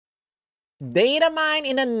Datamine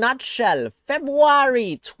in a nutshell,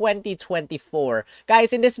 February 2024.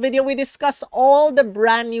 Guys, in this video, we discuss all the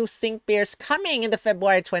brand new sync pairs coming in the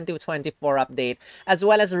February 2024 update, as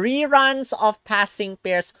well as reruns of past sync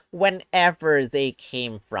pairs whenever they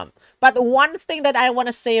came from. But one thing that I want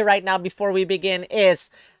to say right now before we begin is,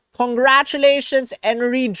 congratulations and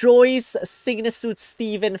rejoice, Signasuit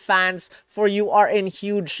Steven fans, for you are in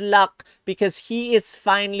huge luck because he is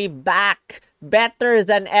finally back, better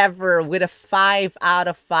than ever, with a 5 out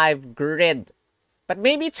of 5 grid. But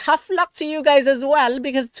maybe tough luck to you guys as well,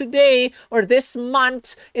 because today or this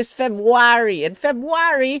month is February, and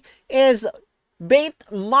February is bait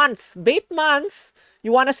month. Bait month,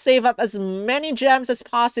 you want to save up as many gems as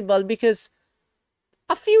possible because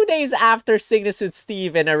a few days after Signasuit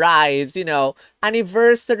Steven arrives, you know,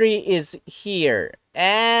 anniversary is here.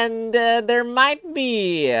 And there might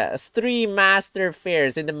be 3 master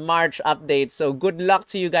fairs in the March update. So good luck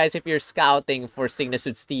to you guys if you're scouting for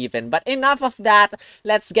Signasuit Steven. But enough of that.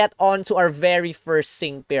 Let's get on to our very first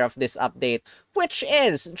sync pair of this update, which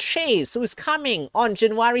is Chase, who's coming on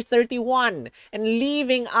January 31 and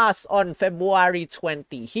leaving us on February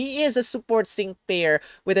 20. He is a support sync pair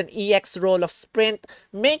with an EX role of Sprint,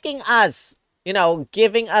 making us, you know,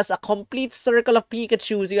 giving us a complete circle of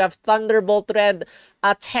Pikachus. You have Thunderbolt Red,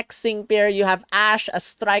 a tech sync pair. You have Ash, a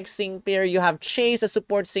strike sync pair. You have Chase, a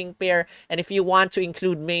support sync pair. And if you want to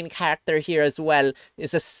include main character here as well,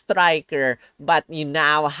 is a striker. But you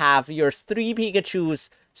now have your 3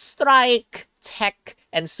 Pikachus: strike, tech,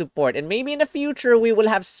 and support. And maybe in the future, we will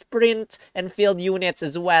have sprint and field units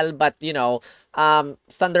as well. But, you know,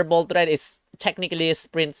 Thunderbolt Red is technically a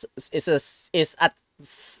sprint, is a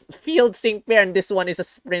field sync pair, and this one is a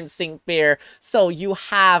sprint sync pair. So you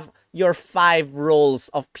have your 5 roles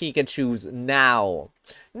of Pikachus now.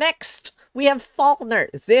 Next, we have Faulkner.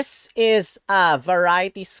 This is a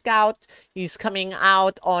variety scout. He's coming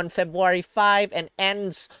out on February 5 and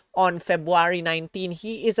ends on February 19.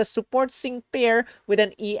 He is a support sync pair with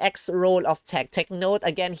an EX role of tech. Take note,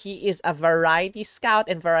 again, he is a variety scout,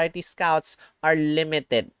 and variety scouts are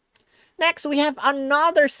limited. Next, we have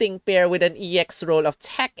another sync pair with an EX role of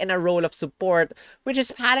tech and a role of support, which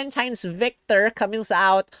is Palentine's Victor, coming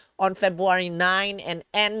out on February 9 and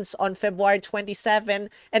ends on February 27.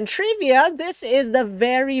 And trivia, this is the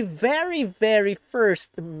very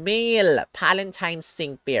first male Palentine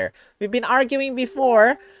sync pair. We've been arguing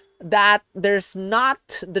before that there's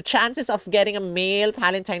not, the chances of getting a male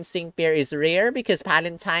Palentine sync pair is rare because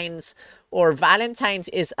Palentine's or Valentine's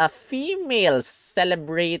is a female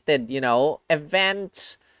celebrated, you know,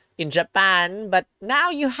 event in Japan. But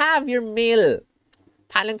now you have your male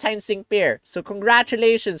Palentine sync pair. So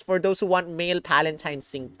congratulations for those who want male Palentine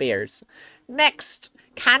sync pairs. Next,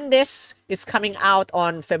 Candice is coming out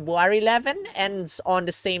on February 11, ends on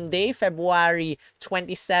the same day, February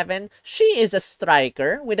 27. She is a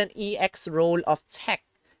striker with an EX role of tech.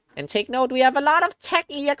 And take note, we have a lot of tech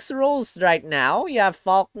EX roles right now. You have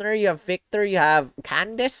Faulkner, you have Victor, you have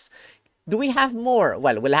Candice. Do we have more?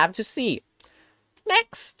 Well, we'll have to see.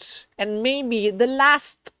 Next, and maybe the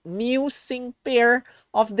last new sync pair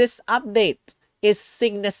of this update, is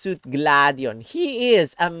Signasuit Gladion. He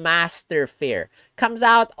is a master fair. Comes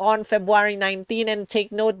out on February 19, and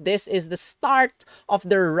take note, this is the start of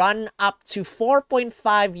the run up to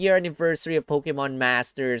 4.5 year anniversary of Pokemon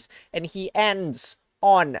Masters, and he ends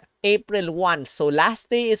on April 1. So last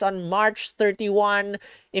day is on March 31.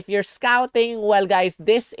 If you're scouting, well guys,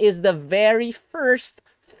 this is the very first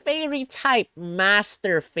fairy type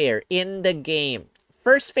master fair in the game.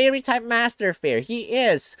 First fairy type master fair. He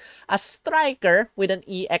is a striker with an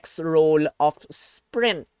EX role of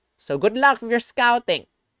sprint. So good luck if you're scouting.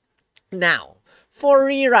 Now, for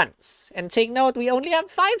reruns, and take note, we only have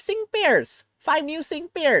 5 sync pairs. 5 new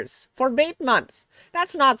sync pairs for bait month.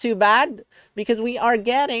 That's not too bad because we are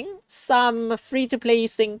getting some free-to-play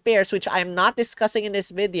sync pairs, which I'm not discussing in this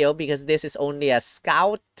video because this is only a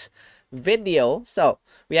scout video. So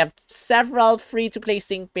we have several free-to-play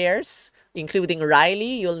sync pairs, including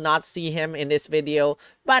Riley. You'll not see him in this video.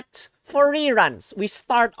 But for reruns, we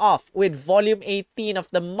start off with Volume 18 of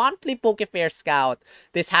the monthly Pokefair Scout.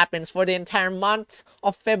 This happens for the entire month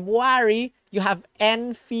of February. You have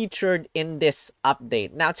N featured in this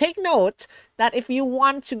update. Now, take note that if you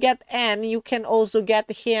want to get N, you can also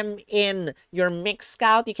get him in your Mix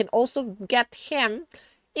Scout. You can also get him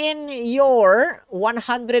in your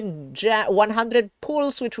 100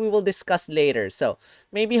 pulls, which we will discuss later. So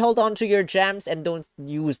maybe hold on to your gems and don't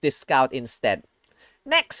use this scout instead.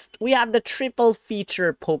 Next, we have the triple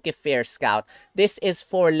feature Pokefair Scout. This is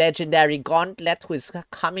for Legendary Gauntlet, who is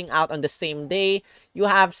coming out on the same day. you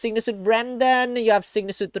have Signusuit Brendan, you have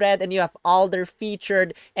Signusuit Red, and you have Alder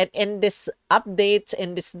featured. And in this update,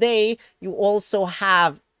 in this day, you also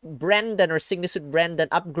have Brendan or Signusuit Brendan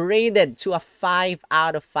upgraded to a 5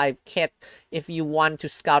 out of 5 kit if you want to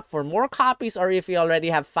scout for more copies, or if you already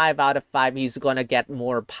have 5 out of 5, he's gonna get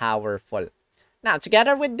more powerful. Now,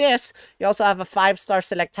 together with this, you also have a 5-star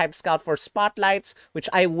select type scout for spotlights, which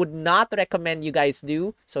I would not recommend you guys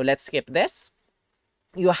do. So let's skip this.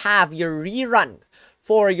 You have your rerun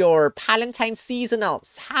for your Palantine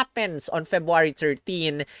Seasonals, happens on February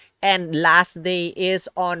 13, and last day is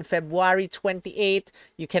on February 28.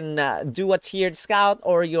 You can do a tiered scout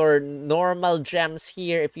or your normal gems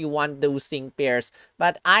here if you want those sync pairs.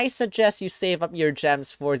 But I suggest you save up your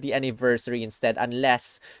gems for the anniversary instead,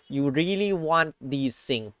 unless you really want these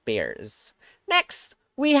sync pairs. Next,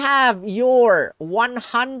 we have your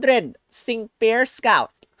 100 sync pair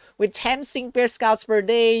scout. With 10 sync pair scouts per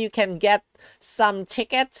day, you can get some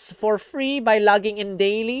tickets for free by logging in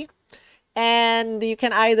daily. And you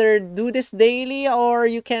can either do this daily or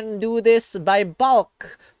you can do this by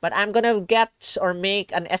bulk. But I'm gonna get or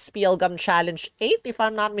make an SPL Gum Challenge 8, if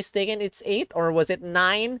I'm not mistaken. It's 8, or was it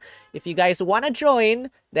 9? If you guys want to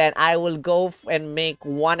join, then I will go and make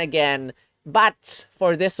one again. But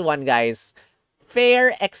for this one, guys,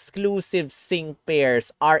 fair exclusive sync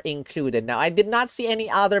pairs are included. Now, I did not see any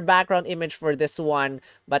other background image for this one,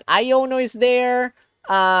 but Iono is there.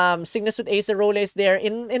 Signusuit Acerola is there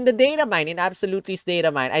in the Datamine, in Absol-utely's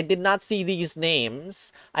Datamine. I did not see these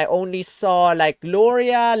names. I only saw like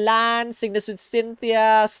Gloria, Lan, Signusuit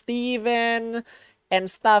Cynthia, Steven,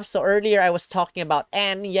 and stuff. So earlier I was talking about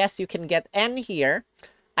N. Yes, you can get N here.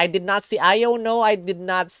 I did not see Iono. I did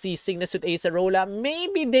not see Signusuit Acerola.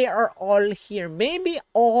 Maybe they are all here. Maybe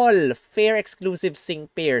all fair exclusive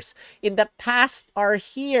sync pairs in the past are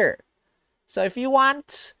here. So if you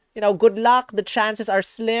want, you know, good luck. The chances are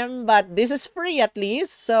slim, but this is free at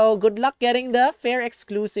least. So good luck getting the fair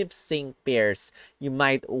exclusive sync pairs you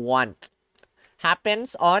might want.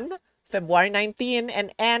 Happens on February 19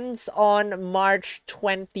 and ends on March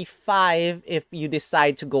 25 if you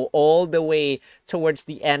decide to go all the way towards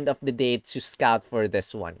the end of the day to scout for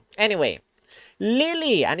this one. Anyway,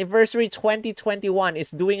 Lily, Anniversary 2021,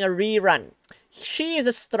 is doing a rerun. She is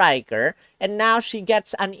a striker, and now she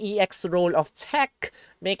gets an EX roll of tech,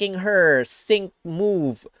 making her sync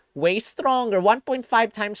move way stronger,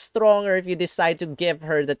 1.5 times stronger if you decide to give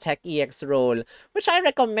her the tech EX roll, which I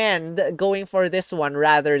recommend going for this one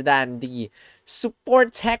rather than the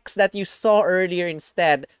support techs that you saw earlier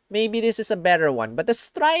instead. Maybe this is a better one, but the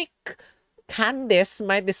strike Candice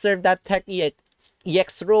might deserve that tech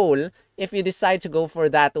EX roll if you decide to go for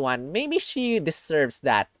that one. Maybe she deserves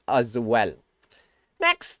that as well.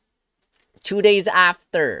 Next, 2 days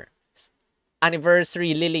after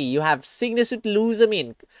Anniversary Lily, you have Signusuit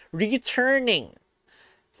Lusamine returning.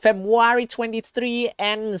 February 23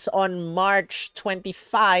 ends on March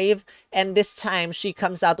 25, and this time she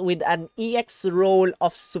comes out with an EX roll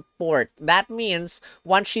of support. That means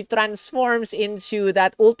once she transforms into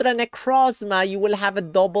that Ultra Necrozma, you will have a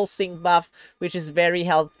double sync buff, which is very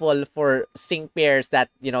helpful for sync pairs that,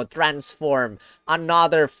 you know, transform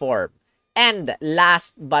another form. And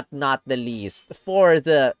last but not the least, for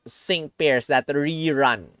the sync pairs that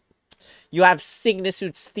rerun, you have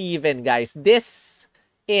Signusuit Steven, guys. This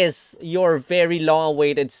is your very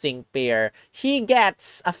long-awaited sync pair. He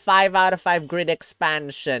gets a 5 out of 5 grid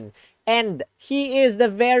expansion, and he is the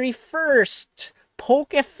very first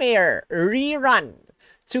Pokefair rerun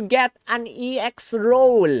to get an EX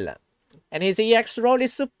roll. And his EX roll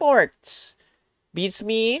is support. Beats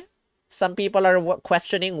me. Some people are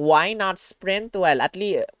questioning why not sprint. Well, at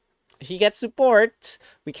least he gets support.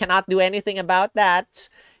 We cannot do anything about that.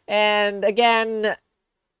 And again,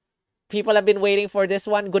 people have been waiting for this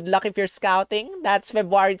one. Good luck if you're scouting. That's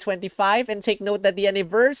February 25. And take note that the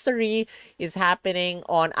anniversary is happening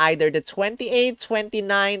on either the 28th,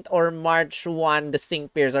 29th, or March 1. The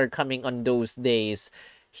sync pairs are coming on those days.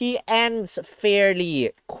 He ends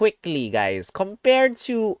fairly quickly, guys. Compared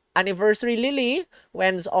to Anniversary Lily, who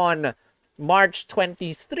ends on March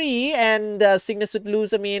 23, and Signusuit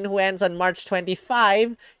Lusamine, who ends on March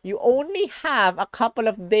 25, you only have a couple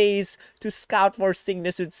of days to scout for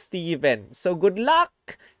Signusuit Steven. So good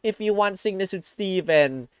luck if you want Signusuit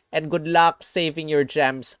Steven, and good luck saving your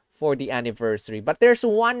gems for the anniversary. But there's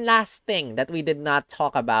one last thing that we did not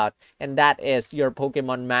talk about, and that is your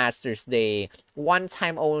Pokemon Masters Day. One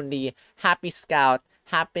time only, Happy Scout,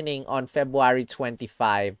 happening on February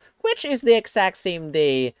 25, which is the exact same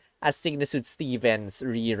day as Signusuit Steven's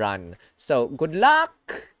rerun. So good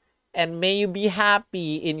luck, and may you be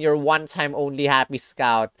happy in your one time only Happy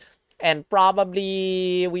Scout. And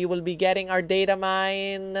probably we will be getting our data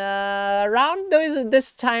mine around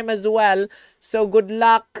this time as well. So good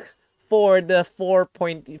luck for the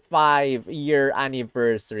 4.5-year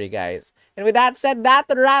anniversary, guys. And with that said, that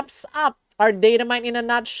wraps up our data mine in a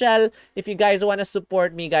nutshell. If you guys want to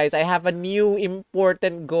support me, guys, I have a new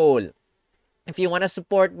important goal. If you want to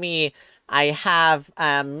support me, I have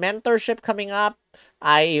a mentorship coming up.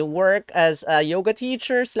 I work as a yoga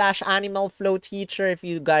teacher / animal flow teacher. If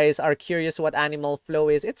you guys are curious what animal flow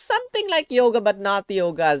is, it's something like yoga, but not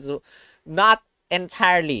yoga. Not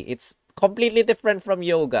entirely. It's completely different from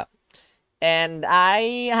yoga. And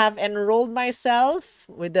I have enrolled myself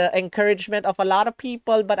with the encouragement of a lot of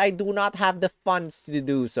people, but I do not have the funds to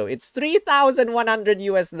do so. It's $3,100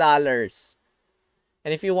 US.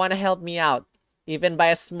 And if you want to help me out, even by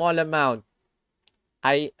a small amount,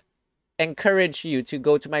 I encourage you to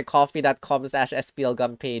go to my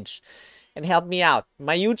coffee.com/SPLGum page and help me out.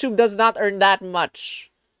 My YouTube does not earn that much.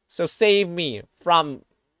 So save me from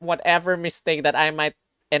whatever mistake that I might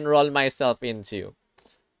enroll myself into.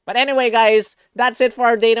 But anyway, guys, that's it for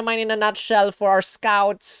our data mine in a nutshell for our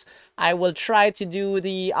scouts. I will try to do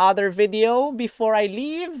the other video before I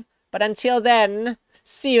leave. But until then,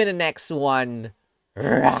 see you in the next one.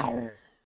 Rawr.